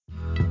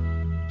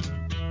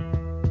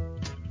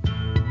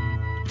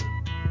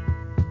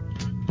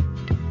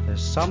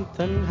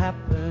something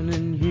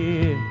happening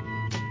here.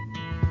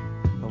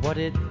 What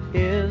it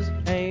is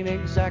ain't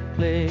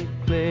exactly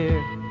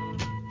clear.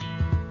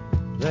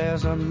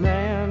 There's a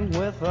man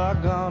with a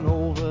gun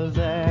over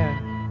there,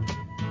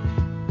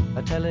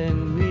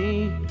 telling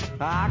me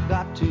I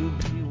got to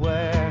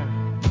beware.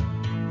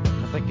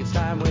 I think it's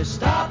time we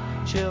stop,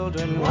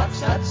 children.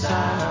 What's that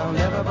sound?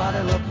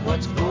 Everybody look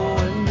what's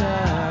going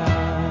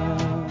down.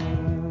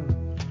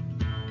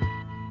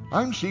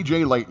 I'm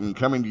C.J. Layton,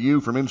 coming to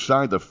you from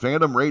inside the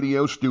Phantom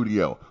Radio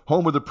studio,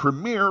 home of the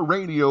premier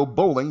radio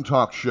bowling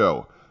talk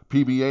show.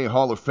 PBA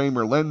Hall of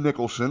Famer Len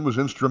Nicholson was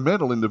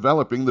instrumental in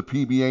developing the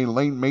PBA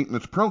lane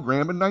maintenance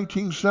program in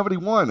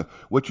 1971,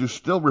 which is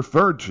still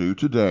referred to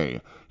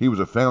today. He was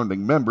a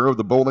founding member of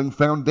the Bowling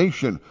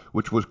Foundation,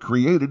 which was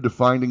created to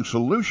finding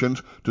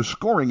solutions to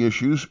scoring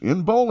issues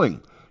in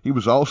bowling. He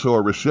was also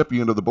a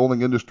recipient of the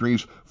bowling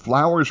industry's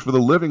Flowers for the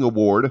Living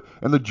Award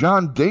and the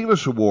John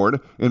Davis Award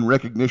in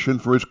recognition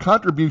for his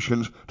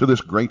contributions to this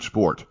great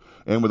sport.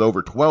 And with over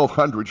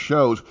 1,200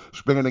 shows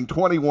spanning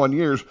 21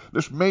 years,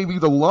 this may be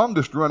the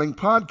longest-running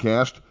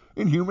podcast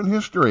in human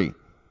history.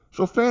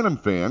 So, Phantom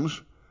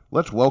fans,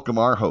 let's welcome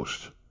our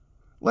host,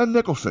 Len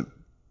Nicholson,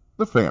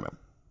 the Phantom.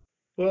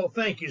 Well,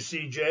 thank you,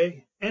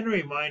 CJ. And a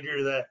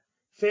reminder that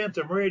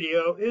Phantom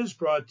Radio is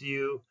brought to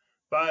you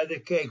by the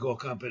Keiko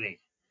Company,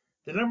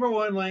 the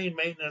 #1 lane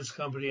maintenance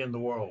company in the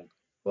world.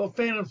 Well,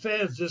 Phantom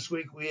fans, this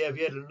week we have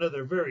yet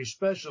another very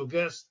special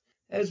guest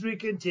as we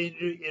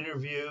continue to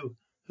interview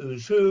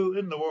who's who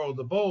in the world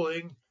of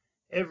bowling,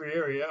 every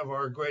area of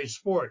our great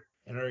sport.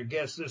 And our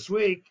guest this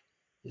week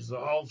is the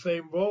Hall of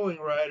Fame bowling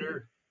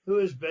writer who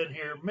has been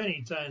here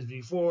many times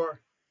before.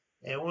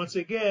 And once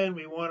again,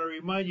 we want to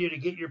remind you to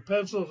get your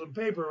pencils and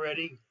paper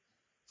ready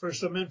for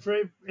some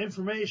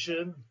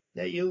information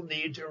that you'll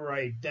need to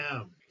write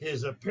down.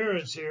 His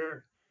appearance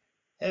here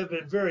have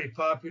been very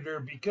popular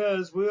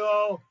because we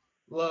all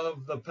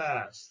love the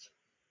past.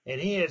 And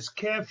he has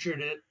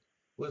captured it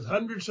with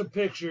hundreds of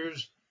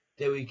pictures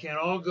that we can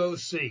all go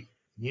see.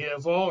 You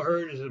have all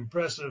heard his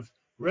impressive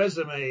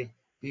resume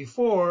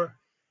before,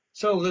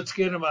 so let's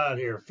get him out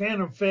here.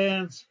 Phantom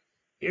fans,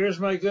 here's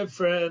my good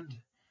friend,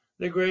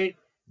 the great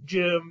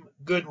Jim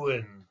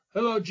Goodwin.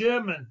 Hello,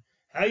 Jim, and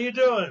how you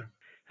doing?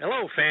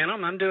 Hello,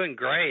 Phantom. I'm doing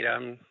great.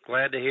 I'm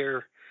glad to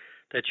hear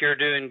that you're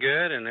doing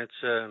good, and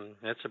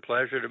it's a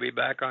pleasure to be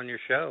back on your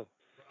show.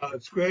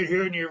 It's great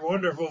hearing your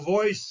wonderful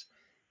voice.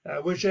 I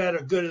wish I had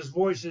as good a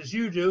voice as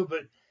you do,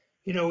 but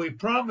we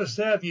promised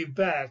to have you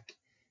back,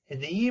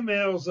 and the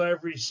emails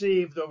I've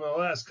received over the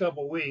last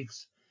couple of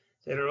weeks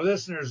that our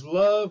listeners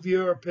love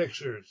your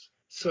pictures.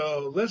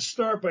 So let's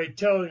start by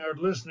telling our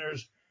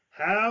listeners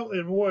how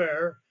and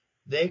where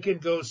they can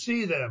go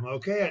see them,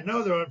 okay? I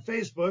know they're on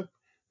Facebook,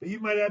 but you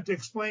might have to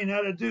explain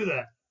how to do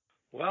that.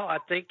 Well, I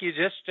think you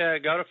just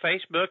go to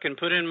Facebook and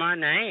put in my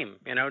name,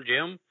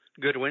 Jim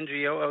Goodwin,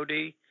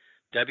 Goodwin.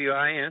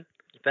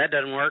 If that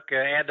doesn't work,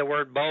 add the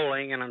word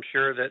bowling, and I'm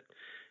sure that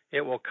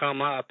it will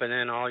come up, and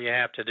then all you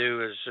have to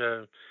do is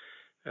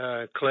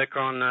click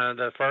on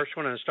the first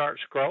one and start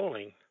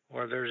scrolling,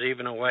 or there's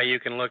even a way you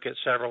can look at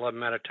several of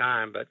them at a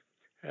time. But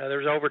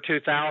there's over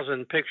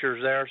 2,000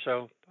 pictures there,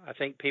 so I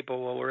think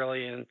people will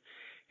really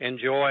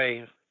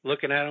enjoy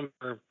looking at them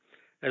for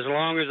as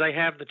long as they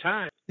have the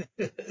time.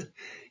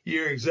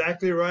 You're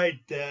exactly right.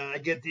 I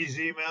get these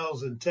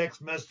emails and text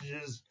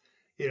messages,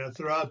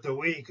 throughout the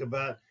week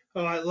about,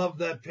 oh, I love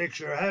that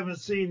picture. I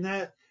haven't seen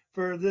that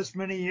for this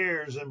many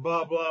years and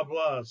blah, blah,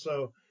 blah.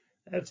 So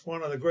that's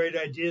one of the great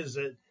ideas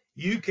that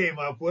you came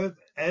up with,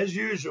 as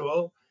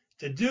usual,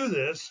 to do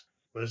this.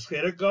 Let's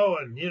get it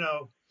going.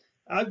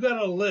 I've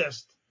got a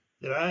list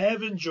that I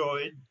have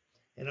enjoyed,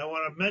 and I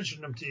want to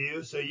mention them to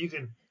you so you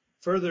can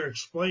further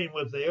explain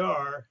what they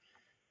are.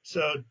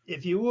 So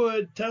if you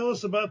would, tell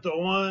us about the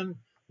one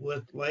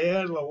with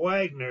Leila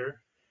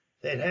Wagner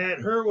that had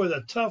her with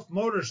a tough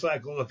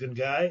motorcycle-looking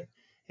guy,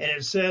 and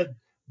it said,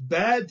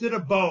 bad to the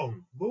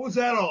bone. What was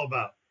that all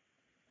about?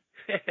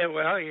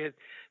 Well,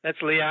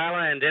 that's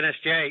Leila and Dennis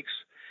Jakes,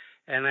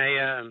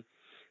 and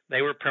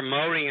they were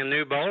promoting a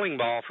new bowling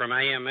ball from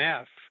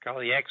AMF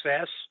called the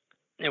XS.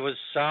 It was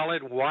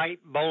solid white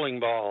bowling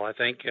ball. I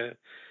think, a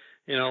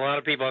lot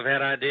of people have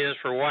had ideas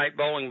for white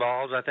bowling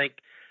balls. I think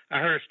I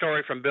heard a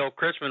story from Bill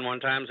Chrisman one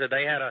time that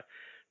they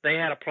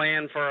had a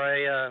plan for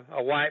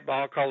a white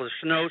ball called the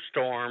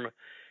Snowstorm,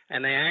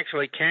 and they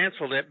actually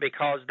canceled it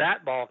because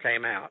that ball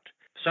came out.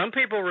 Some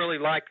people really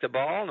liked the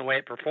ball and the way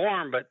it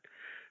performed, but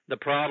the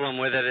problem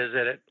with it is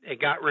that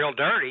it got real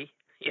dirty.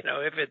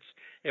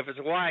 If it's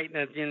white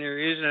and you're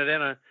using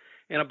it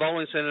in a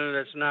bowling center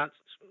that's not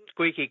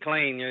squeaky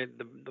clean,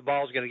 the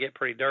ball's going to get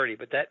pretty dirty.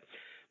 But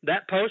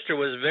that poster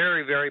was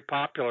very, very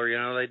popular.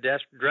 They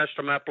dressed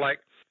them up like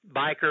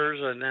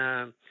bikers,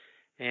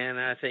 and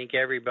I think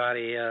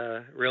everybody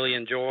really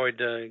enjoyed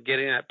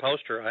getting that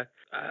poster.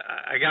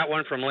 I got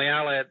one from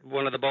Leila at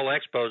one of the Bowl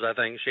Expos. I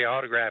think she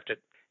autographed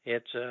it.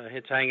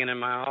 It's hanging in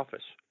my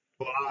office.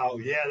 Wow,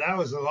 yeah, that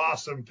was an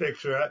awesome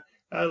picture.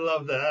 I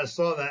love that. I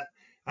saw that.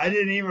 I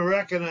didn't even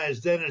recognize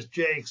Dennis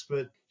Jakes,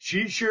 but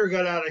she sure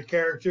got out of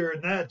character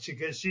in that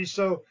because she's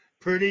so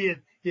pretty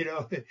and,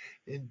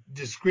 and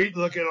discreet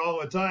looking all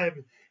the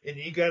time, and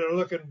you got her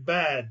looking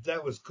bad.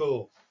 That was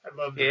cool. I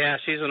loved it. Yeah,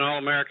 she's an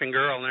all-American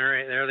girl, and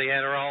there they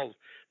had her all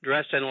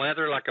dressed in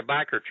leather like a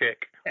biker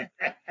chick.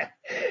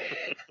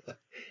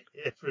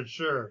 Yeah, for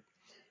sure.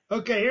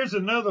 Okay, here's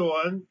another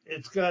one.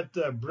 It's got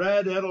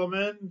Brad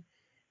Edelman,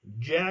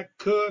 Jack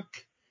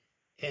Cook,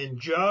 and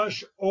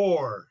Josh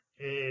Orr,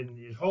 and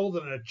he's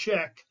holding a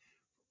check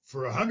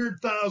for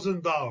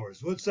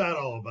 $100,000. What's that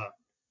all about?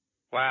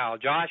 Wow,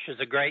 Josh is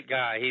a great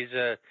guy.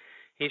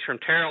 He's from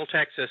Terrell,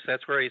 Texas.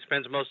 That's where he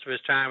spends most of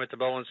his time at the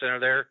bowling center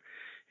there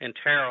in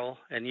Terrell.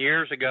 And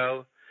years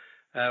ago,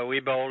 we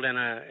bowled in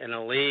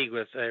a league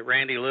with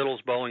Randy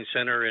Little's bowling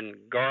center in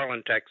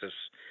Garland, Texas.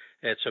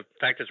 In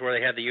fact, it's where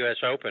they had the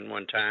U.S. Open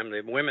one time,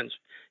 the women's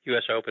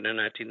U.S. Open in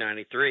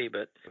 1993.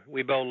 But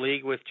we bowled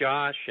league with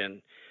Josh,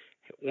 and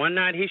one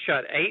night he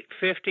shot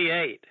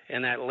 858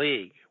 in that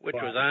league, which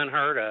was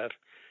unheard of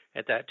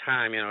at that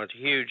time. It's a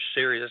huge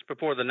series. That's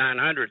before the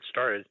 900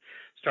 started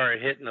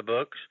hitting the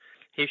books.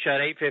 He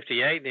shot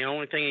 858, and the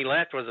only thing he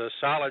left was a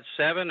solid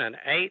 7, an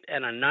 8,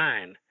 and a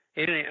 9.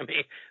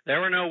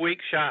 There were no weak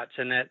shots,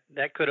 and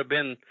that could have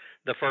been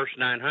the first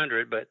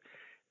 900, but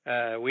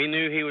we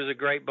knew he was a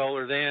great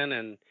bowler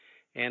then,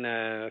 and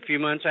a few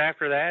months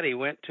after that, he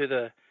went to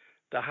the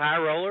high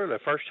roller, the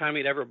first time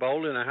he'd ever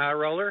bowled in a high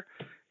roller,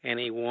 and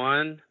he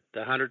won the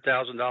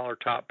 $100,000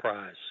 top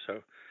prize.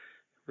 So,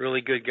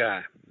 really good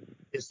guy.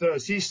 So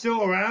is he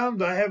still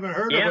around? I haven't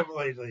heard of him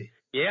lately.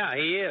 Yeah,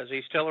 he is.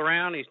 He's still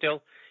around.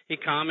 He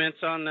comments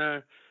on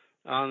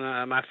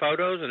my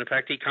photos, and in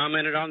fact, he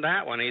commented on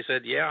that one. He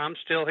said, "Yeah, I'm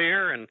still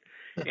here, and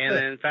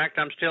in fact,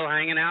 I'm still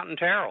hanging out in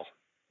Terrell."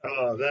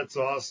 Oh, that's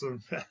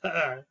awesome.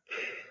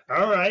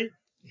 All right.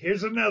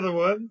 Here's another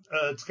one.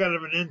 It's kind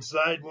of an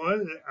inside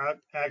one,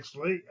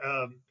 actually.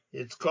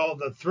 It's called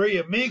The Three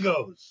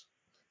Amigos.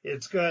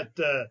 It's got,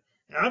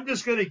 I'm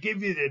just going to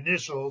give you the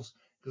initials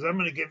because I'm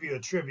going to give you a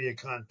trivia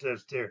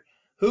contest here.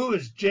 Who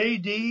is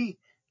JD,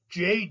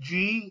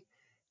 JG,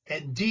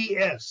 and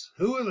DS?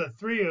 Who are the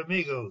three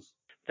amigos?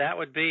 That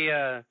would be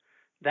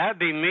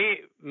me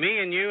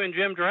and you and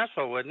Jim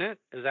Dressel, wouldn't it?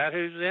 Is that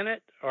who's in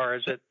it, or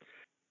is it?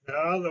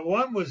 No, the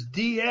one was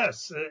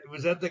DS. It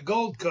was at the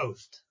Gold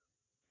Coast.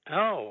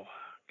 Oh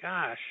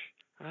gosh,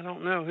 I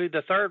don't know who's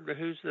the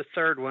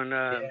third one.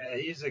 Yeah,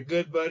 he's a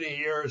good buddy of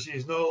yours.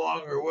 He's no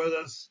longer with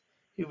us.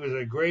 He was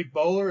a great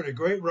bowler and a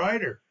great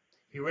rider.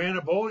 He ran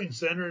a bowling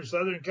center in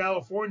Southern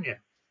California.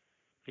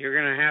 You're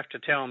gonna have to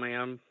tell me.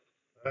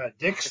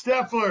 Dick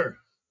Steffler.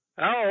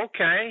 Oh,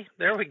 okay.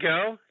 There we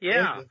go.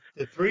 Yeah.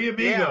 The three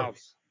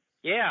amigos.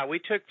 Yeah, we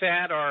took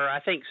that, or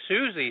I think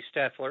Susie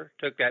Steffler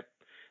took that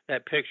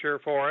picture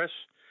for us.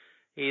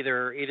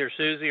 Either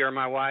Susie or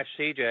my wife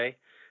CJ.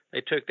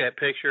 They took that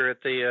picture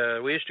at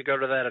we used to go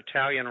to that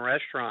Italian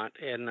restaurant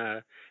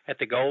at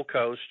the Gold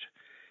Coast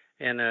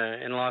in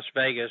Las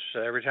Vegas.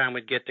 Every time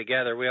we'd get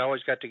together, we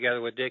always got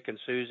together with Dick and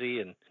Susie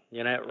and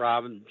Jeanette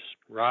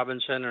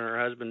Robinson and her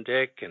husband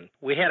Dick, and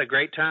we had a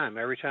great time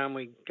every time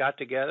we got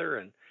together.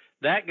 And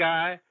that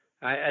guy,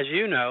 as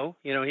you know,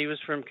 he was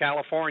from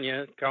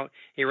California.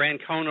 He ran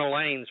Kona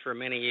Lanes for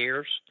many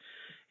years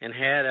and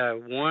had a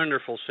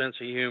wonderful sense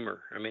of humor.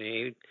 I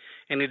mean,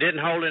 he didn't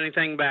hold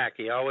anything back.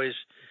 He always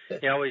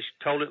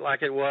told it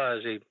like it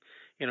was.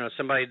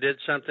 Somebody did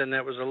something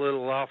that was a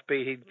little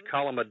offbeat, he'd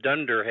call him a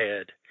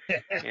dunderhead.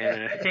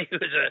 And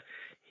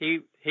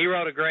he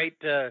wrote a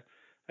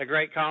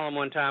great column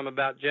one time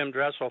about Jim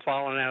Dressel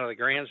falling out of the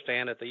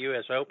grandstand at the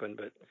U.S. Open,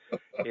 but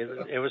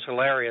it was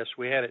hilarious.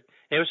 It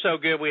was so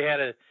good we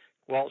had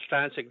Walt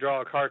Steinsick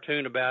draw a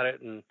cartoon about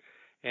it,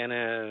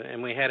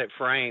 and we had it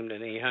framed,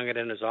 and he hung it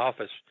in his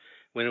office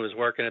when he was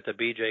working at the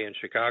BJ in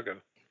Chicago.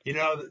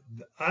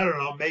 I don't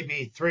know,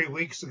 maybe 4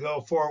 weeks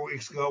ago,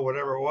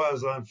 whatever it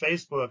was, on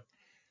Facebook,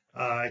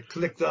 I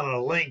clicked on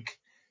a link,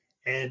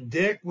 and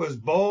Dick was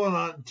bowling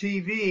on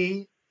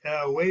TV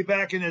way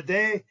back in the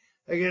day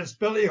against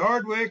Billy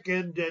Hardwick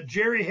and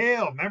Jerry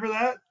Hale. Remember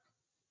that?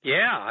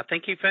 Yeah, I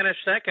think he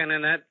finished second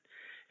in that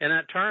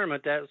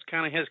tournament. That was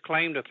kind of his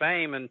claim to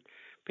fame and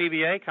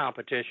PBA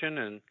competition,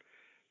 and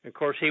of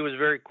course he was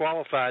very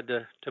qualified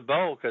to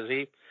bowl because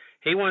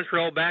he once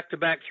rolled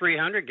back-to-back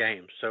 300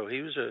 games. So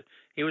he was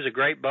a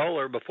great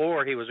bowler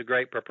before he was a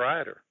great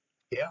proprietor.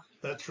 Yeah,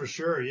 that's for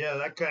sure. Yeah,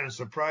 that kind of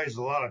surprised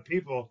a lot of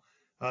people.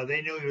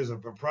 They knew he was a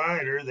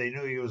proprietor. They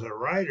knew he was a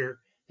writer.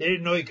 They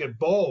didn't know he could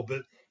bowl,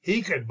 but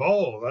he could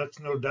bowl. That's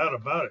no doubt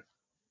about it.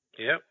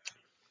 Yep.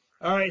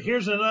 All right,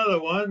 here's another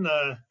one.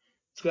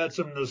 It's got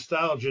some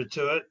nostalgia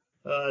to it.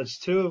 It's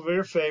two of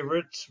your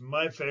favorites,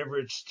 my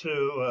favorites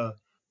too.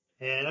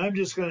 And I'm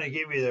just going to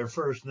give you their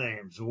first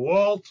names,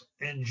 Walt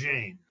and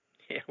Jane.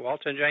 Yeah,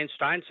 Walt and Jane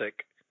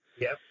Steinsick.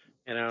 Yep.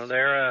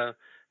 They're,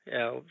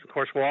 of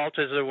course, Walt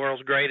is the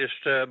world's greatest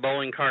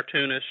bowling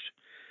cartoonist.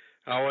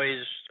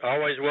 Always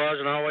was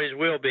and always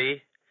will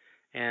be.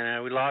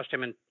 And we lost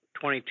him in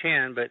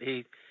 2010, but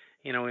he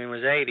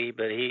was 80,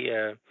 but he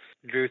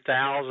drew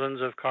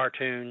thousands of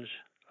cartoons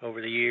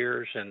over the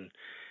years, and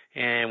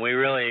we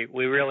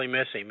really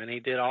miss him. And he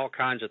did all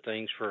kinds of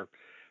things for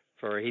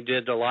he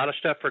did a lot of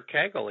stuff for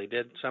Kegel. He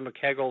did some of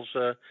Kegel's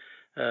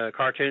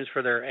cartoons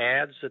for their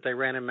ads that they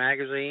ran in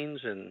magazines,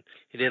 and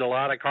he did a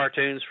lot of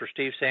cartoons for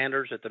Steve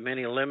Sanders at the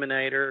Mini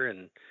Eliminator.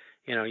 And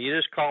you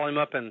just call him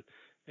up and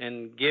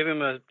give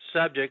him a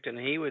subject, and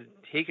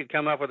he could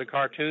come up with a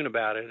cartoon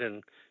about it,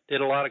 and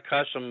did a lot of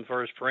custom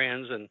for his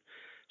friends and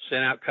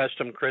sent out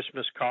custom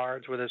Christmas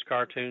cards with his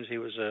cartoons. He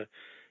was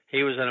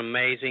an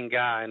amazing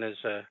guy, and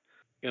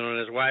and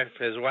his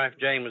wife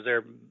Jane was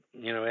there,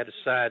 at his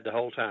side the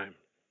whole time.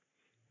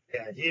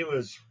 Yeah, he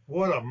was,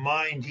 what a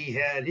mind he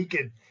had. He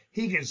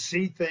could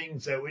see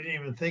things that we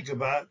didn't even think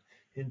about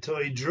until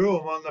he drew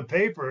them on the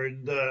paper.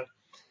 And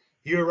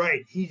you're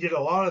right, he did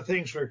a lot of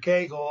things for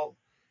Kegel.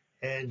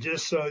 And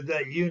just so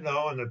that you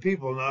know and the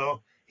people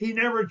know, he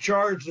never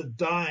charged a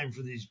dime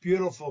for these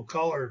beautiful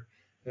color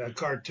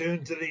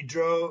cartoons that he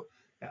drew.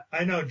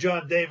 I know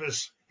John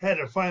Davis had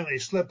to finally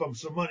slip him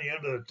some money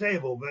under the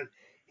table, but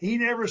he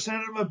never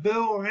sent him a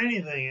bill or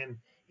anything. And,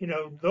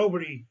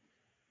 nobody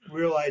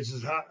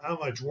realizes how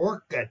much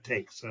work that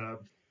takes.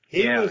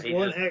 He was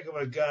one heck of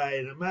a guy.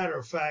 And a matter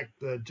of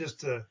fact,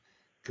 just to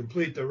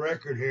complete the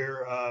record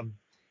here,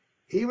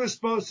 he was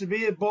supposed to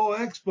be at Bowl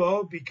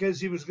Expo because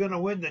he was going to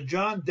win the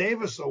John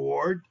Davis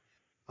Award.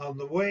 On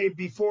the way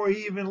before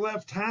he even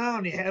left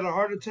town, he had a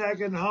heart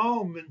attack at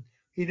home, and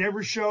he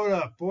never showed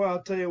up. Boy,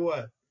 I'll tell you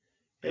what.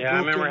 Yeah, I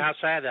remember how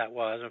sad that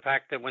was. In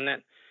fact, that when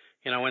that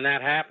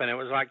happened, it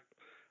was like,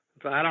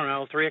 I don't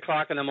know,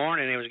 3:00 in the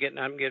morning. He was getting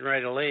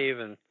ready to leave,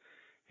 and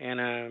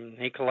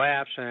he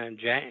collapsed. And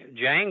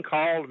Jane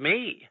called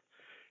me,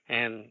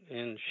 and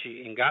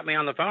she got me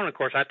on the phone. Of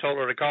course, I told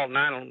her to call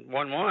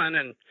 911,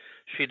 and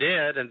she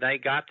did, and they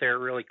got there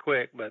really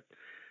quick, but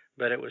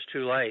it was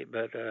too late.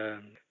 But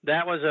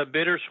that was a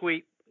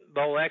bittersweet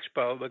Bowl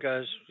Expo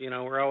because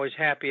we're always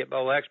happy at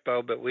Bowl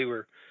Expo, but we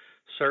were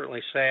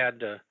certainly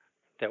sad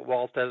that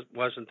Walt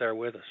wasn't there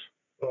with us.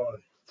 Oh,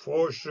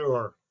 for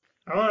sure.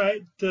 All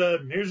right,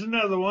 here's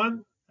another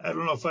one. I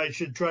don't know if I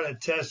should try to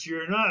test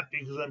you or not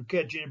because I'm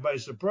catching you by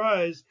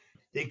surprise.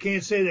 They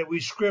can't say that we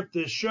script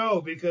this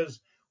show because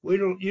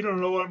you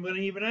don't know what I'm going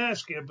to even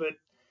ask you. But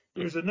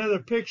there's another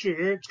picture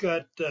here. It's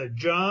got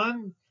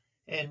John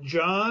and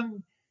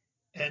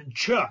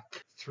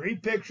Chuck. 3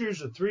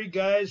 pictures of 3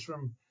 guys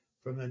from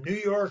the New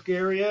York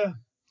area.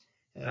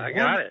 And I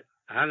got it.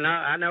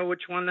 I know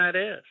which one that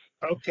is.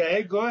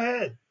 Okay, go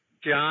ahead.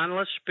 John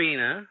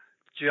LaSpina,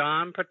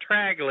 John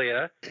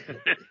Petraglia.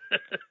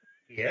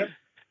 Yep.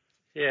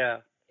 Yeah.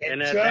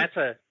 And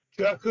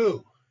Chuck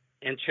who?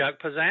 And Chuck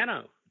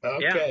Pisano.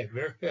 Okay.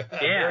 Yeah.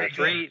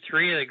 Very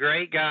three of the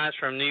great guys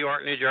from New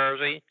York, New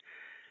Jersey.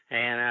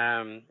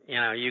 And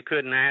you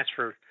couldn't ask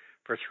for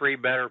 3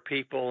 better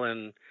people,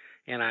 and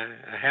I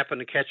happened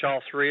to catch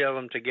all 3 of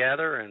them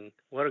together, and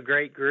what a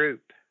great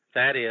group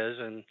that is.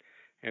 And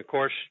of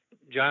course,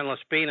 John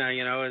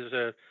LaSpina, is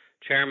a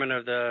chairman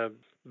of the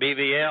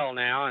BVL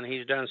now, and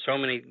he's done so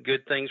many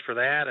good things for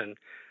that. And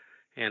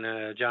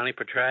Johnny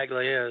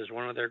Petraglia is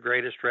one of their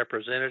greatest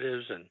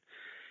representatives,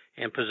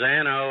 and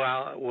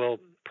Pisano will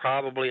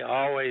probably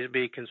always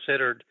be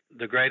considered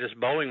the greatest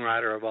bowling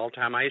writer of all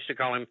time. I used to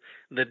call him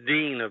the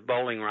dean of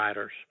bowling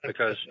writers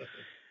because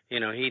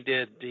he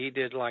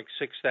did like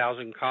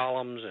 6,000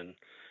 columns and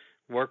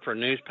worked for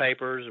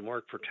newspapers and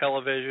worked for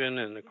television,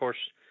 and of course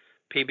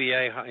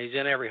PBA. He's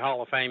in every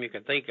Hall of Fame you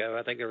can think of.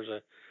 I think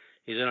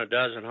he's in a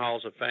dozen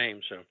Halls of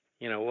Fame. So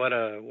what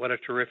a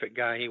terrific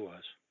guy he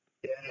was.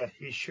 Yeah,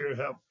 he sure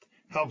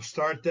helped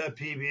start that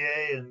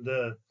PBA, and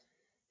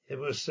it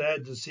was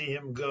sad to see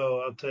him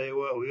go. I'll tell you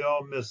what, we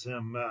all miss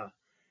him.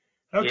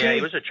 Okay. Yeah,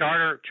 he was a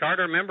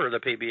charter member of the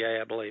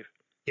PBA, I believe.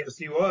 Yes,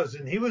 he was,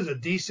 and he was a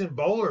decent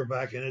bowler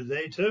back in his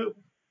day too.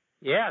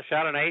 Yeah,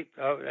 shot an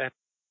 8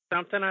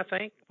 something, I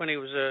think, when he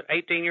was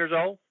 18 years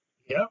old.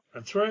 Yep,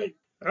 that's right.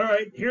 All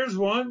right, here's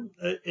one.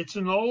 It's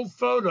an old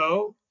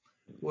photo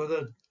with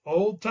an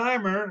old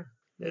timer.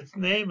 Its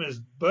name is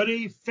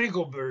Buddy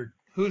Finkelberg.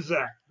 Who's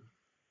that?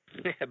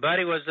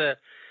 Buddy was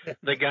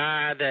the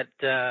guy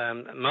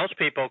that most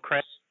people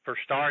credit for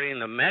starting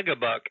the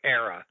Megabuck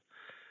era.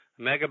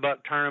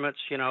 Megabuck tournaments,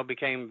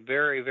 became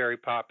very, very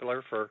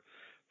popular for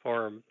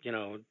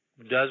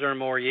dozen or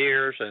more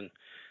years,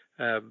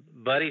 and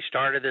Buddy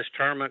started this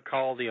tournament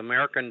called the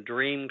American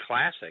Dream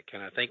Classic,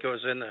 and I think it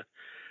was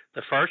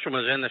the first one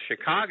was in the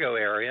Chicago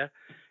area,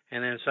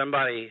 and then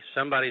somebody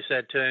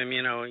said to him,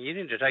 you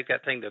need to take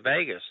that thing to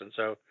Vegas, and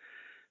so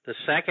the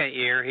second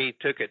year he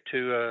took it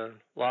to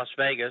Las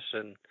Vegas,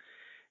 and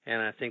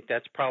I think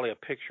that's probably a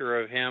picture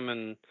of him,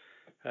 and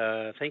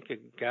I think the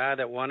guy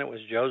that won it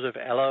was Joseph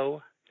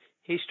Ello.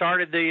 He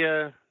started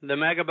the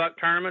Megabuck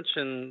tournaments,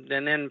 and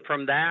then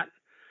from that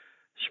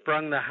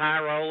sprung the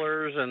high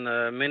rollers and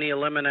the mini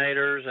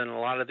eliminators and a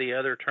lot of the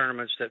other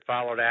tournaments that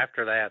followed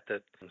after that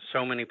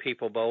so many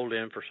people bowled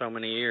in for so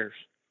many years.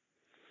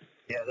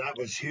 Yeah, that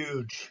was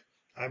huge.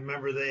 I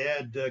remember they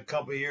had a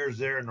couple of years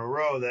there in a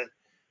row that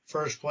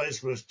first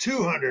place was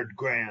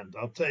 $200,000.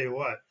 I'll tell you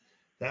what,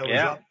 That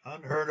was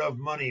unheard of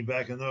money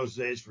back in those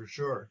days for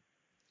sure.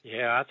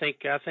 Yeah, I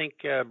think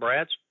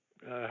Brad's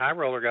high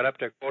roller got up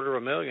to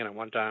 $250,000 at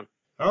one time.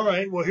 All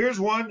right. Well, here's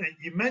one.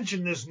 You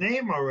mentioned this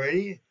name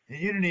already, and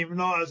you didn't even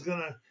know I was going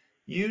to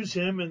use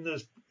him in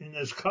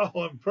this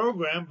column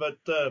program, but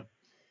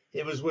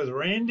it was with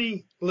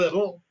Randy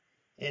Little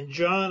and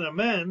John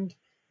Amend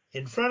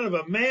in front of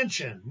a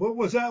mansion. What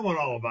was that one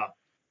all about?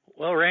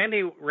 Well,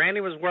 Randy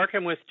was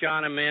working with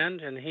John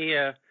Amend, and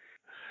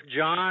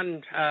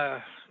John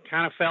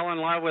kind of fell in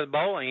love with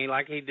bowling.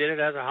 He did it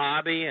as a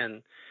hobby,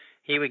 and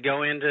he would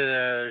go into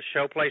the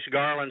Showplace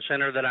Garland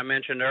Center that I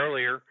mentioned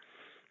earlier,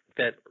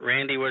 that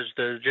Randy was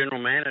the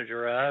general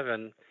manager of,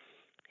 and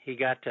he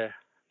got to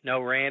know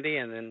Randy,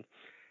 and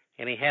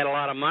he had a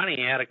lot of money.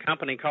 He had a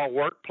company called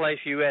Workplace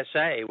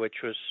USA,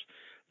 which was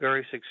a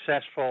very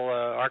successful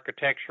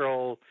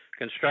architectural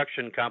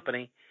construction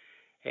company,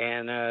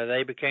 and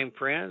they became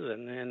friends,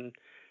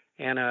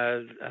 and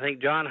I think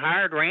John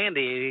hired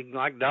Randy. He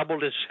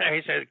doubled his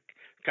salary. He said,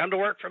 "Come to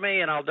work for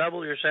me, and I'll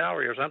double your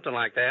salary," or something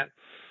like that.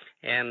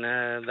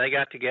 And they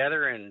got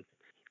together, and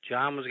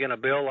John was going to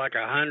build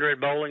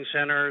 100 bowling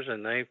centers,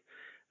 and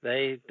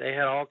they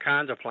had all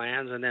kinds of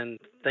plans. And then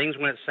things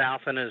went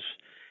south in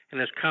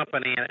his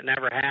company, and it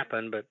never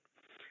happened. But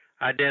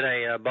I did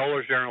a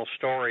Bowler's Journal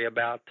story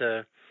about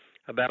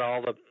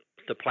all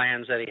the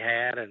plans that he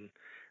had, and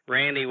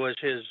Randy was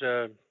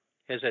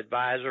his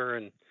advisor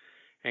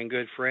and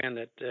good friend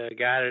that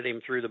guided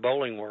him through the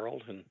bowling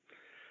world. And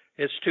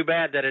it's too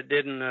bad that it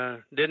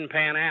didn't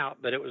pan out,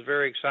 but it was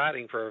very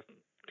exciting for a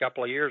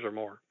couple of years or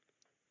more.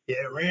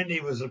 Yeah,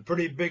 Randy was a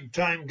pretty big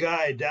time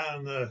guy down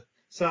in the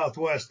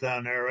Southwest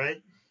down there, right?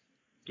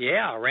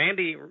 Yeah,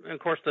 Randy, of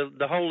course,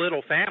 the whole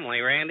Little family,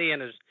 Randy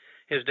and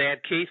his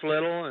dad Keith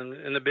Little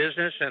in the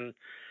business, and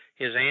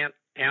his aunt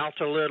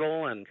Alta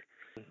Little, and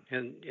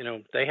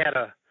they had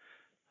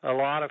a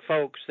lot of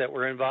folks that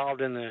were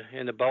involved in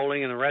the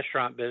bowling and the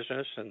restaurant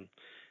business, and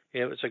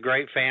it was a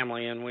great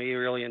family, and we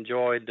really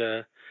enjoyed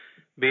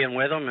being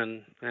with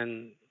them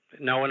and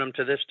knowing them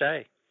to this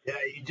day. Yeah,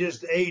 you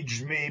just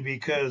aged me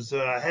because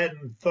I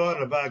hadn't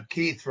thought about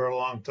Keith for a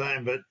long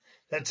time, but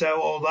that's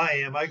how old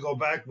I am. I go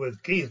back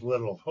with Keith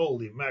Little.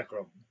 Holy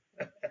mackerel.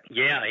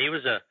 Yeah, he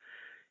was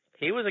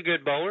a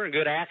good bowler, a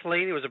good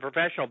athlete. He was a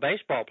professional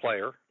baseball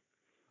player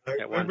I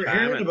at one remember time.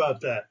 Hearing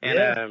about that.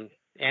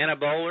 And a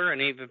bowler, and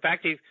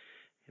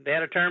they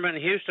had a tournament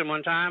in Houston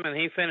one time, and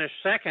he finished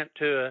second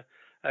to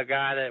a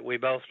guy that we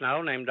both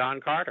know named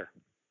Don Carter.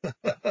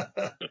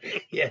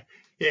 Yeah,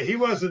 he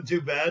wasn't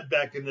too bad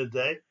back in the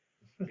day.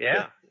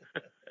 Yeah.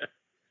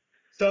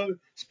 So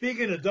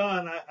speaking of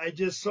Don, I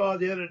just saw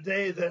the other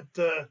day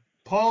that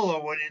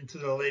Paula went into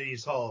the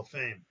Ladies Hall of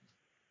Fame.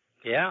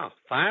 Yeah,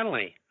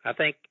 finally. I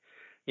think,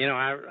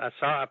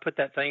 I put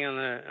that thing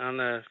on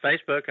the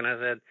Facebook, and I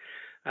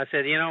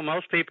said,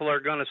 most people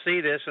are going to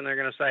see this and they're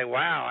going to say,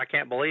 wow, I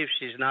can't believe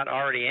she's not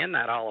already in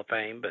that Hall of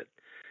Fame. But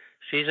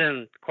she's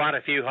in quite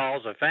a few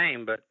Halls of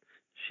Fame, but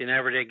she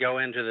never did go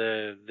into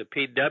the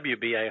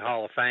PWBA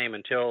Hall of Fame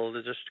until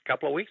just a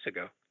couple of weeks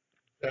ago.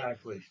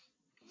 Exactly.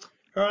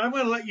 All right, I'm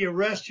going to let you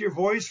rest your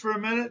voice for a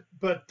minute,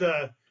 but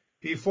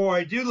before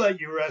I do let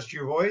you rest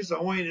your voice,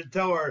 I want you to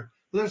tell our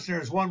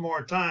listeners one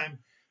more time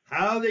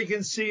how they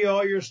can see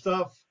all your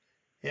stuff.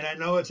 And I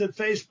know it's at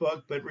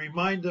Facebook, but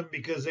remind them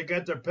because they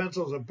got their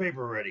pencils and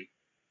paper ready.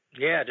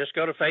 Yeah, just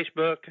go to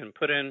Facebook and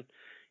put in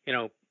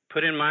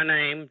my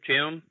name,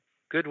 Jim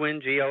Goodwin,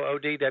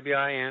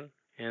 Goodwin,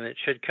 and it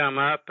should come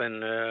up.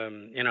 And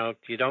if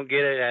you don't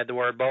get it, add the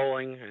word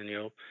bowling, and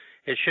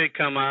it should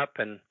come up,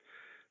 and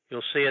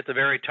you'll see at the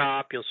very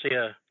top, you'll see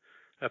a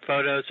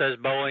photo that says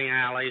bowling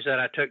alleys that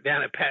I took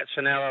down at Pat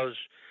Sinello's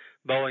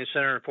bowling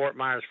center in Fort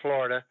Myers,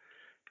 Florida.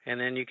 And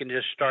then you can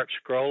just start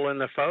scrolling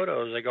the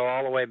photos. They go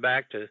all the way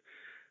back to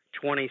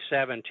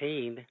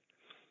 2017,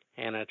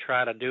 and I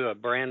try to do a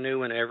brand new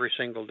one every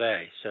single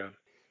day. So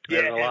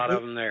there's a lot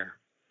of them there.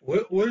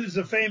 What is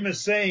the famous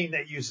saying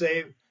that you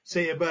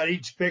say about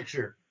each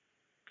picture?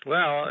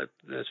 Well,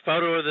 this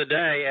photo of the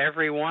day,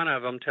 every one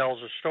of them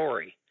tells a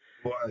story.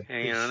 Boy,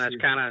 and that's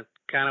kind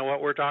of what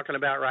we're talking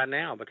about right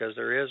now, because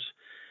there is,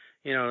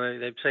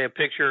 they say a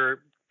picture's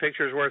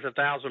worth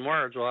 1,000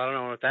 words. Well, I don't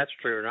know if that's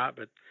true or not,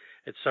 but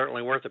it's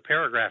certainly worth a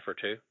paragraph or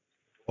two.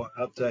 Well,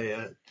 I'll tell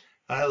you,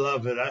 I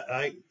love it.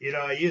 I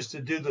used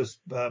to do this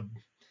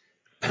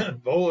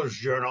Bowler's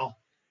Journal,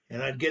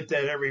 and I'd get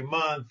that every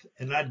month,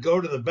 and I'd go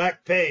to the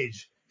back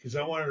page because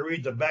I wanted to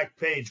read the back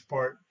page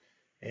part.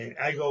 And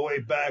I go way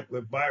back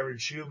with Byron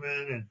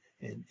Schumann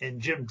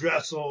and Jim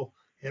Dressel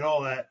and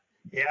all that.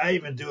 Yeah, I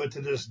even do it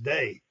to this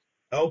day.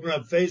 I open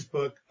up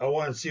Facebook, I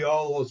want to see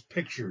all those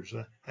pictures.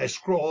 I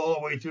scroll all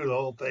the way through the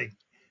whole thing.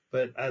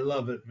 But I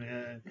love it,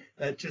 man.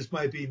 That just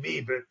might be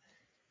me, but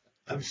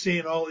I'm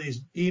seeing all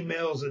these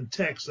emails and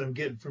texts I'm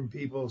getting from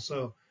people.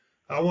 So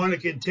I want to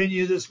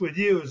continue this with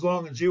you as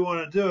long as you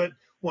want to do it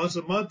once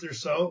a month or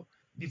so.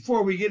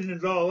 Before we get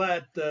into all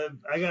that,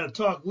 I got to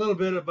talk a little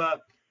bit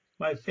about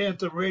my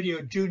Phantom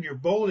Radio Junior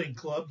Bowling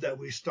Club that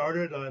we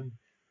started on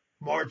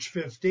March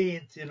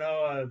 15th.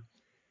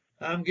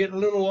 I'm getting a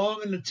little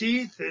long in the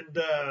teeth, and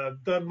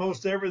I've done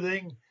most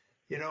everything,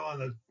 on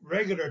the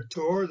regular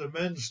tour, the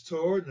men's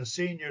tour, and the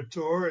senior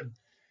tour. And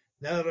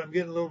now that I'm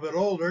getting a little bit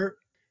older,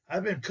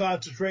 I've been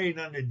concentrating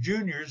on the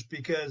juniors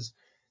because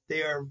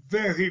they are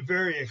very,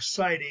 very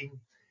exciting.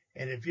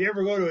 And if you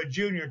ever go to a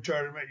junior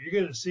tournament,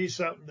 you're going to see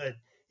something that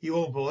you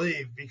won't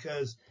believe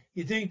because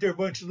you think they're a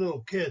bunch of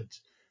little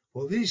kids.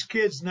 Well, these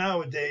kids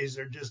nowadays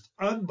are just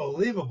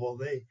unbelievable.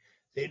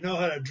 They know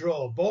how to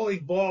drill a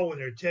bowling ball when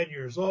they're 10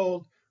 years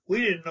old.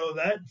 We didn't know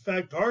that. In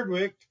fact,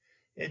 Hardwick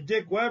and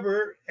Dick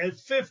Weber at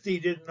 50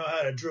 didn't know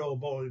how to drill a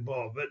bowling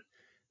ball. But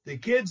the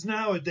kids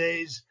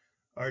nowadays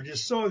are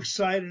just so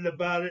excited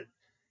about it,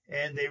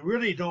 and they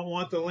really don't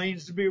want the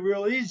lanes to be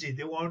real easy.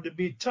 They want them to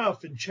be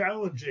tough and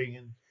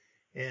challenging,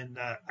 and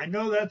I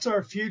know that's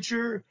our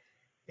future,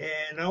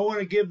 and I want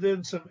to give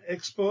them some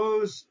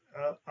expos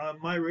on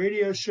my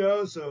radio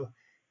show. So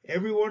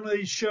every one of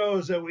these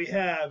shows that we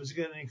have is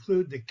going to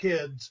include the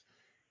kids,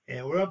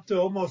 and we're up to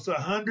almost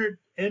 100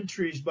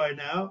 entries by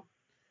now,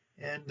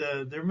 and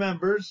they're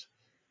members,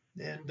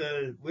 and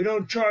we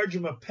don't charge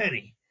them a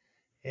penny.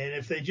 And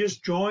if they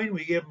just join,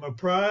 we give them a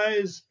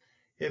prize.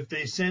 If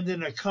they send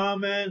in a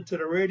comment to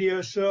the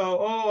radio show,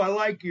 oh, I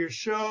like your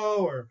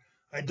show, or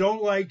I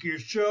don't like your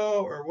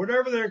show, or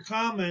whatever their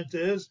comment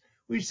is,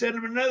 we send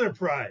them another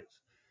prize,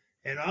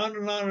 and on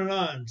and on and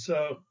on.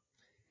 So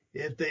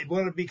if they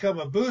want to become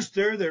a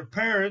booster, their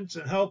parents,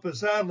 and help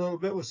us out a little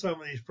bit with some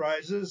of these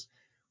prizes,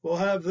 we'll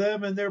have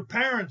them and their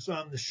parents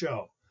on the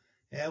show.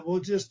 And we'll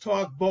just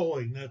talk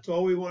bowling. That's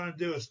all we want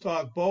to do is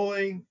talk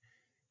bowling.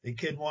 The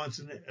kid wants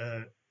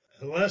a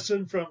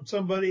lesson from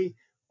somebody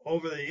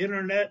over the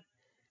internet.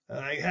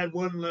 I had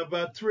one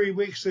about 3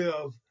 weeks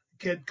ago. A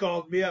kid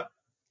called me up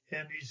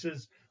and he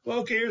says, well,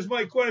 okay, here's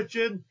my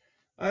question.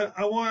 I'm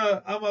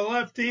a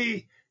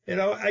lefty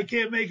and I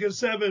can't make a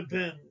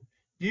 7-pin.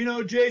 Do you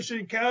know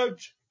Jason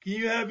Couch? Can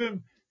you have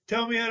him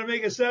tell me how to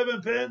make a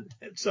 7-pin?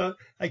 And so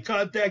I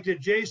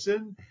contacted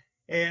Jason,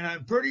 and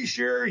I'm pretty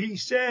sure he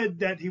said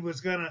that he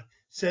was going to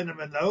send him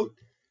a note.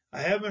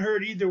 I haven't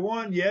heard either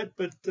one yet,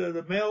 but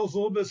the mail's a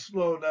little bit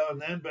slow now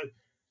and then. But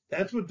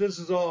that's what this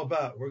is all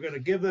about. We're going to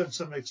give them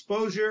some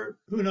exposure.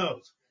 Who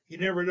knows? You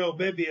never know.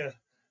 Maybe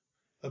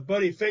a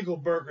Buddy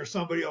Finkelberg or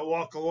somebody will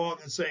walk along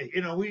and say,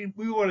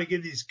 we want to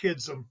give these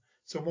kids some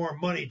more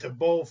money to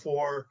bowl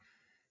for.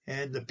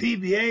 And the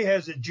PBA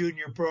has a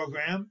junior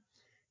program.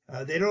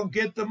 They don't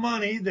get the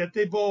money that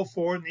they bowl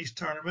for in these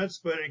tournaments,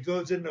 but it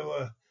goes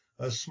into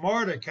a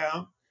smart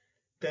account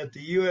that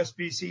the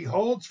USBC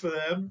holds for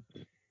them.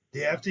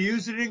 They have to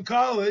use it in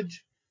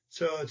college,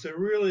 so it's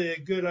really a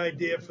good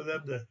idea for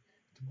them to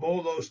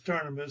bowl those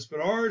tournaments. But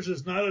ours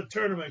is not a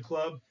tournament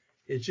club.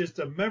 It's just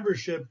a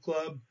membership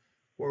club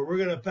where we're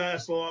going to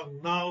pass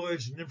along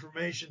knowledge and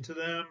information to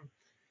them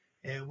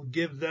and we'll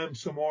give them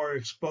some more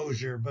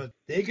exposure. But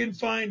they can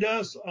find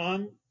us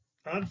on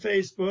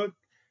Facebook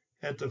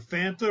at the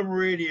Phantom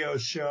Radio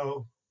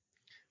Show.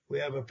 We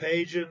have a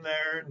page in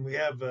there, and we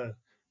have a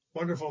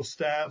wonderful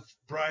staff.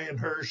 Brian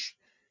Hirsch,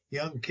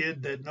 young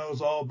kid that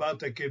knows all about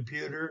the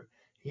computer.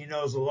 He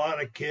knows a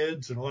lot of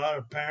kids and a lot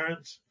of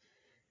parents.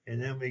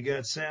 And then we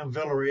got Sam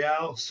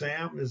Villarreal.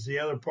 Sam is the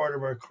other part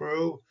of our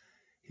crew.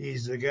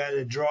 He's the guy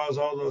that draws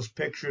all those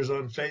pictures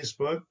on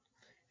Facebook.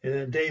 And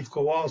then Dave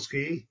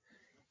Kowalski,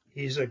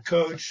 he's a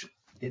coach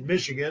in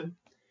Michigan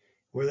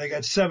where they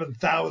got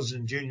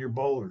 7,000 junior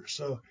bowlers.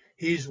 So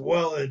he's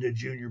well into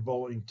junior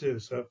bowling too.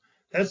 So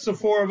that's the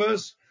four of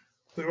us.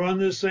 We run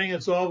this thing.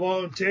 It's all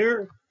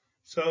volunteer.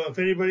 So if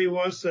anybody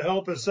wants to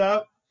help us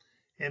out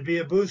and be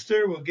a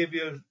booster, we'll give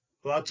you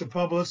lots of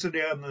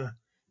publicity on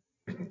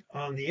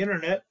the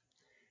internet.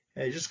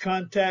 Just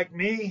contact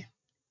me,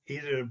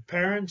 either the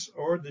parents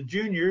or the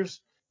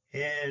juniors.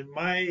 And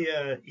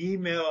my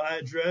email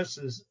address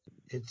it's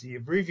the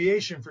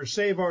abbreviation for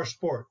Save Our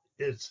Sport.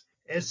 It's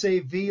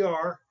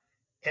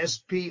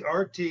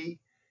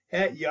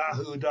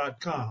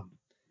SAVRSPRT@yahoo.com.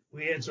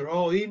 We answer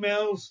all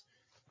emails,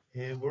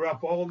 and we're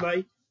up all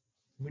night.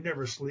 We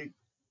never sleep.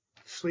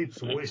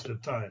 Sleep's a waste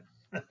of time.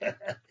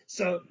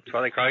 So that's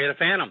why they call you the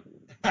Phantom.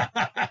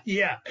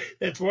 yeah,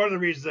 that's one of the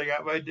reasons I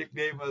got my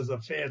nickname as a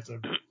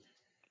Phantom.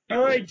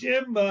 All right,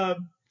 Jim. I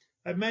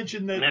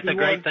mentioned that. And that's a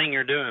great thing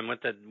you're doing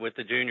with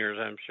the juniors.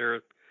 I'm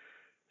sure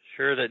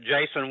that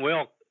Jason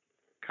will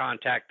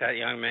contact that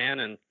young man,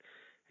 and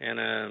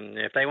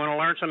if they want to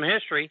learn some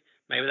history,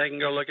 maybe they can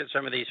go look at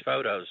some of these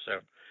photos. So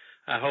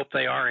I hope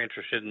they are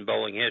interested in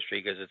bowling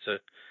history because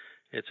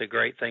it's a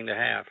great thing to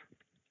have.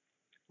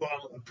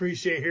 Well,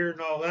 appreciate hearing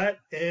all that.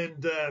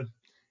 And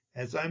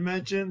as I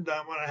mentioned,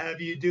 I'm going to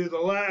have you do the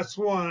last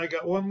one. I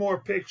got one more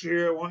picture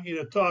here I want you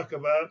to talk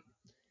about.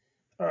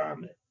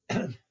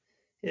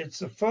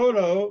 It's a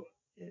photo.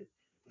 It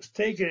was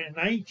taken in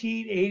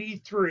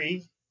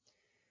 1983,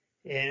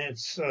 and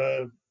it's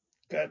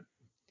got,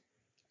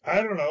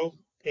 I don't know,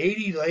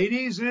 80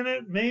 ladies in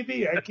it,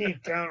 maybe. I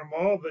can't count them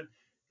all, but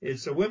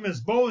it's the Women's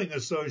Bowling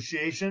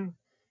Association,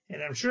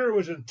 and I'm sure it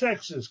was in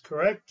Texas,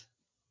 correct?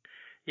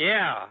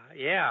 Yeah.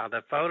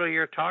 The photo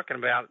you're talking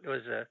about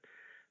was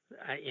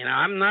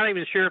I'm not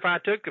even sure if I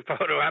took the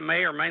photo. I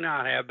may or may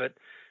not have, but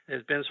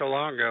it's been so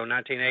long ago,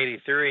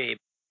 1983.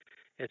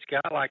 It's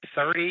got like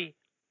 30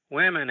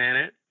 women in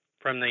it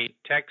from the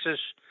Texas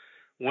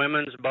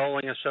Women's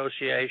Bowling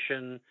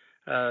Association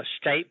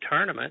state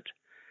tournament.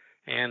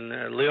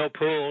 And Leo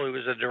Poole, who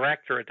was the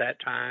director at that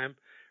time,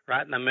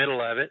 right in the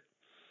middle of it.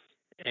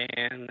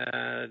 And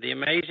the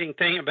amazing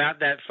thing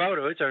about that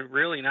photo, it's a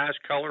really nice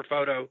color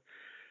photo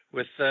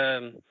with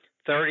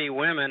 30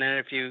 women, and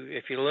if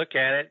you look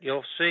at it,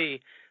 you'll see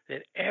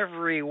that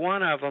every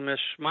one of them is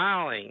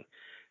smiling,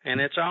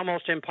 and it's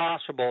almost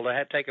impossible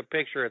to take a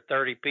picture of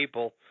 30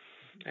 people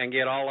and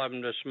get all of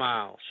them to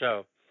smile.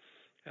 So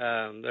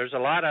there's a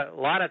lot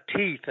of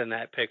teeth in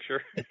that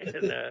picture,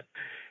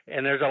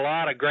 and there's a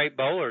lot of great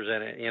bowlers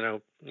in it. You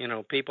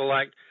know, people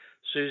like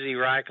Susie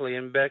Reichley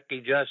and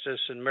Becky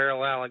Justice and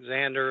Meryl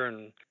Alexander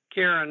and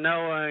Karen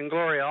Noah and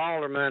Gloria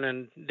Alderman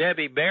and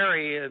Debbie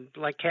Berry and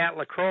like Kat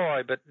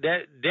LaCroix. But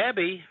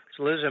Debbie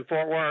lives in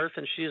Fort Worth,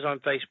 and she's on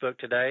Facebook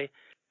today.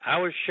 I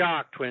was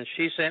shocked when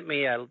she sent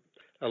me a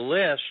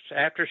list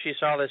after she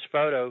saw this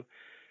photo.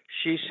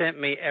 She sent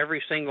me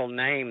every single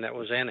name that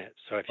was in it.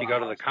 So if you go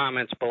to the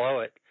comments below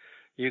it,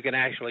 you can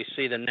actually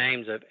see the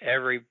names of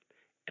every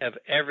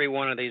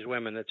one of these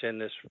women that's in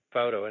this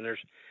photo. And there's,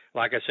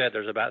 like I said,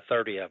 there's about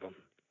 30 of them.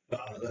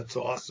 Oh, that's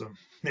awesome.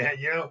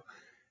 Yeah,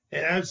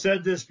 and I've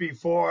said this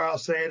before, I'll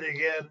say it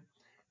again.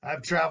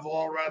 I've traveled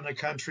all around the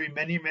country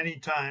many, many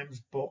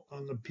times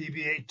on the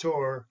PBA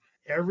tour.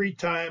 Every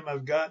time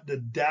I've gotten to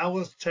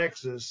Dallas,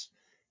 Texas,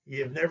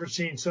 you've never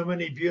seen so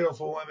many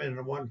beautiful women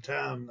in one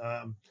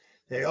town.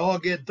 They all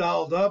get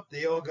dolled up.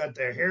 They all got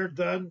their hair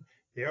done.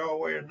 They all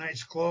wear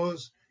nice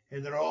clothes,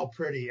 and they're all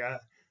pretty.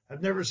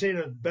 I've never seen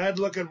a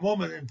bad-looking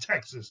woman in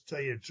Texas, to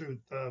tell you the truth.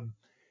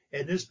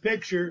 And this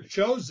picture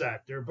shows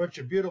that. They're a bunch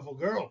of beautiful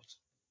girls.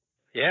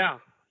 Yeah.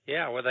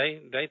 Well,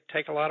 they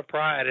take a lot of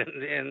pride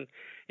in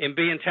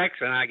being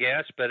Texan, I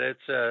guess. But it's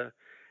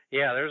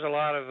there's a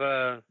lot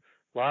of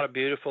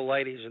beautiful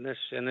ladies in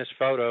this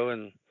photo,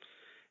 and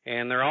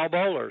they're all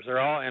bowlers.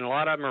 And a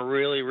lot of them are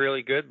really,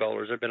 really good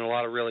bowlers. There've been a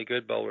lot of really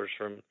good bowlers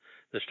from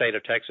the state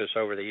of Texas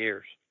over the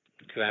years.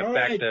 In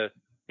fact,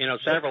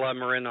 several of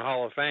them are in the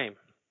Hall of Fame.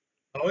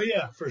 Oh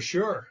yeah, for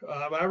sure.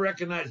 I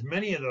recognize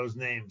many of those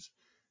names.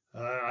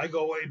 I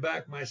go way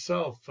back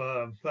myself.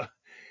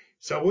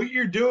 So what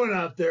you're doing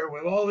out there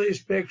with all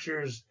these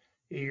pictures,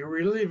 you're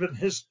reliving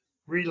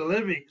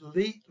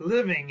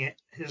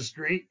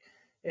history,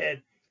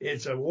 and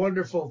it's a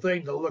wonderful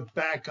thing to look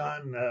back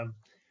on.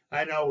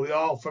 I know we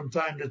all from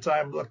time to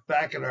time look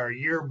back at our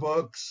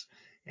yearbooks,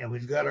 and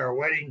we've got our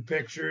wedding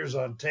pictures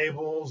on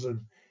tables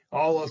and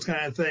all those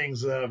kind of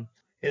things.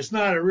 It's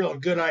not a real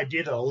good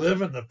idea to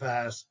live in the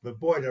past, but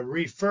boy, to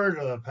refer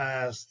to the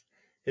past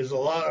is a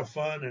lot of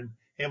fun,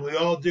 and we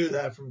all do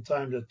that from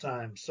time to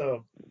time.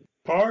 So,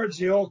 Pards,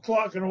 the old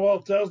clock on the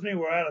wall tells me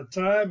we're out of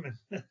time.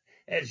 And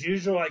as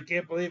usual, I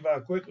can't believe how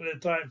quickly the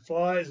time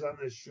flies on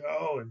this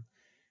show. And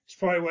it's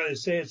probably why they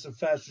say it's the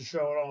fastest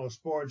show in all of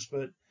sports.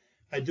 But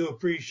I do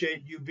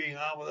appreciate you being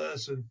on with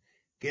us and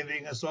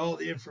giving us all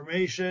the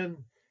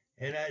information.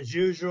 And as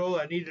usual,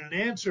 I need an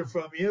answer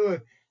from you.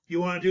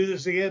 You want to do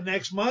this again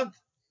next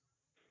month?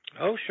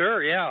 Oh,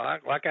 sure, yeah.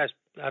 Like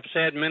I've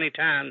said many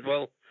times,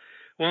 we'll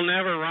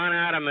never run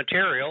out of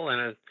material,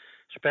 and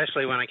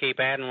especially when I keep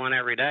adding one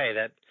every day.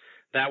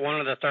 That one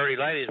of the 30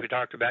 ladies we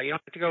talked about, you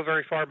don't have to go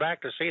very far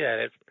back to see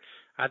that.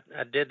 I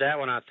did that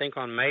one, I think,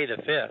 on May the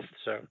 5th.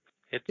 So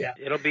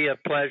it'll be a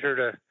pleasure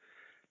to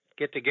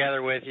get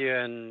together with you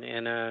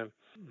and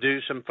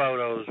do some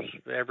photos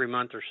every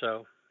month or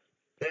so.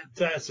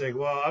 Fantastic.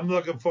 Well, I'm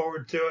looking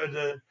forward to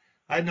it.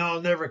 I know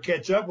I'll never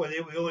catch up with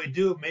you. We only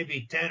do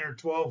maybe 10 or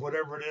 12,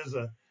 whatever it is,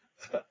 a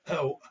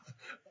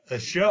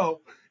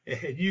show.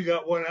 And you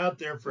got one out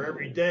there for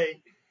every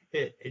day.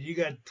 And you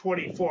got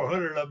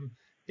 2,400 of them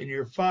in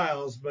your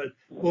files. But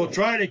we'll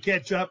try to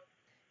catch up.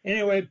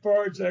 Anyway,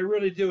 Pards, I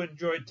really do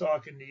enjoy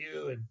talking to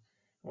you. And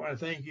I want to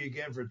thank you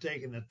again for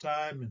taking the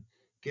time and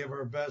give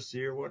our best to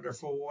your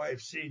wonderful wife,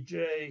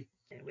 CJ.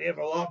 And we have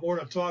a lot more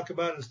to talk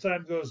about as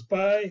time goes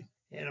by.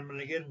 And I'm going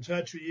to get in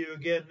touch with you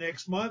again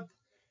next month.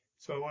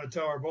 So I want to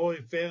tell our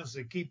bowling fans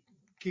to keep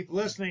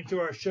listening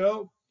to our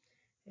show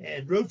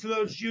and root for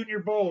those junior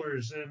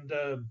bowlers. And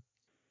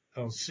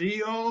I'll see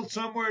you all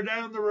somewhere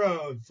down the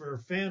road. For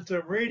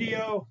Phantom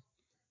Radio,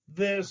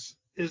 this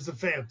is the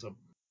Phantom.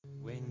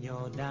 When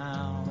you're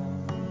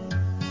down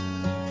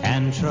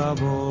and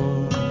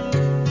troubled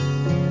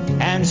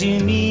and you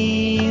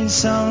need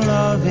some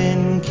love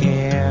and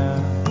care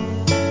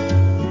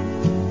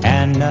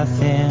and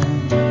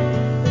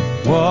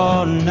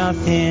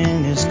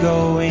nothing is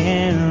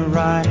going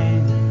right.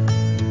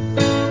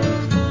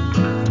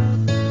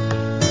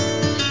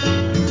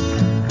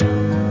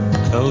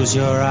 Close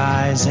your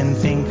eyes and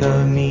think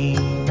of me,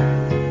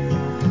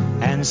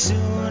 and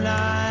soon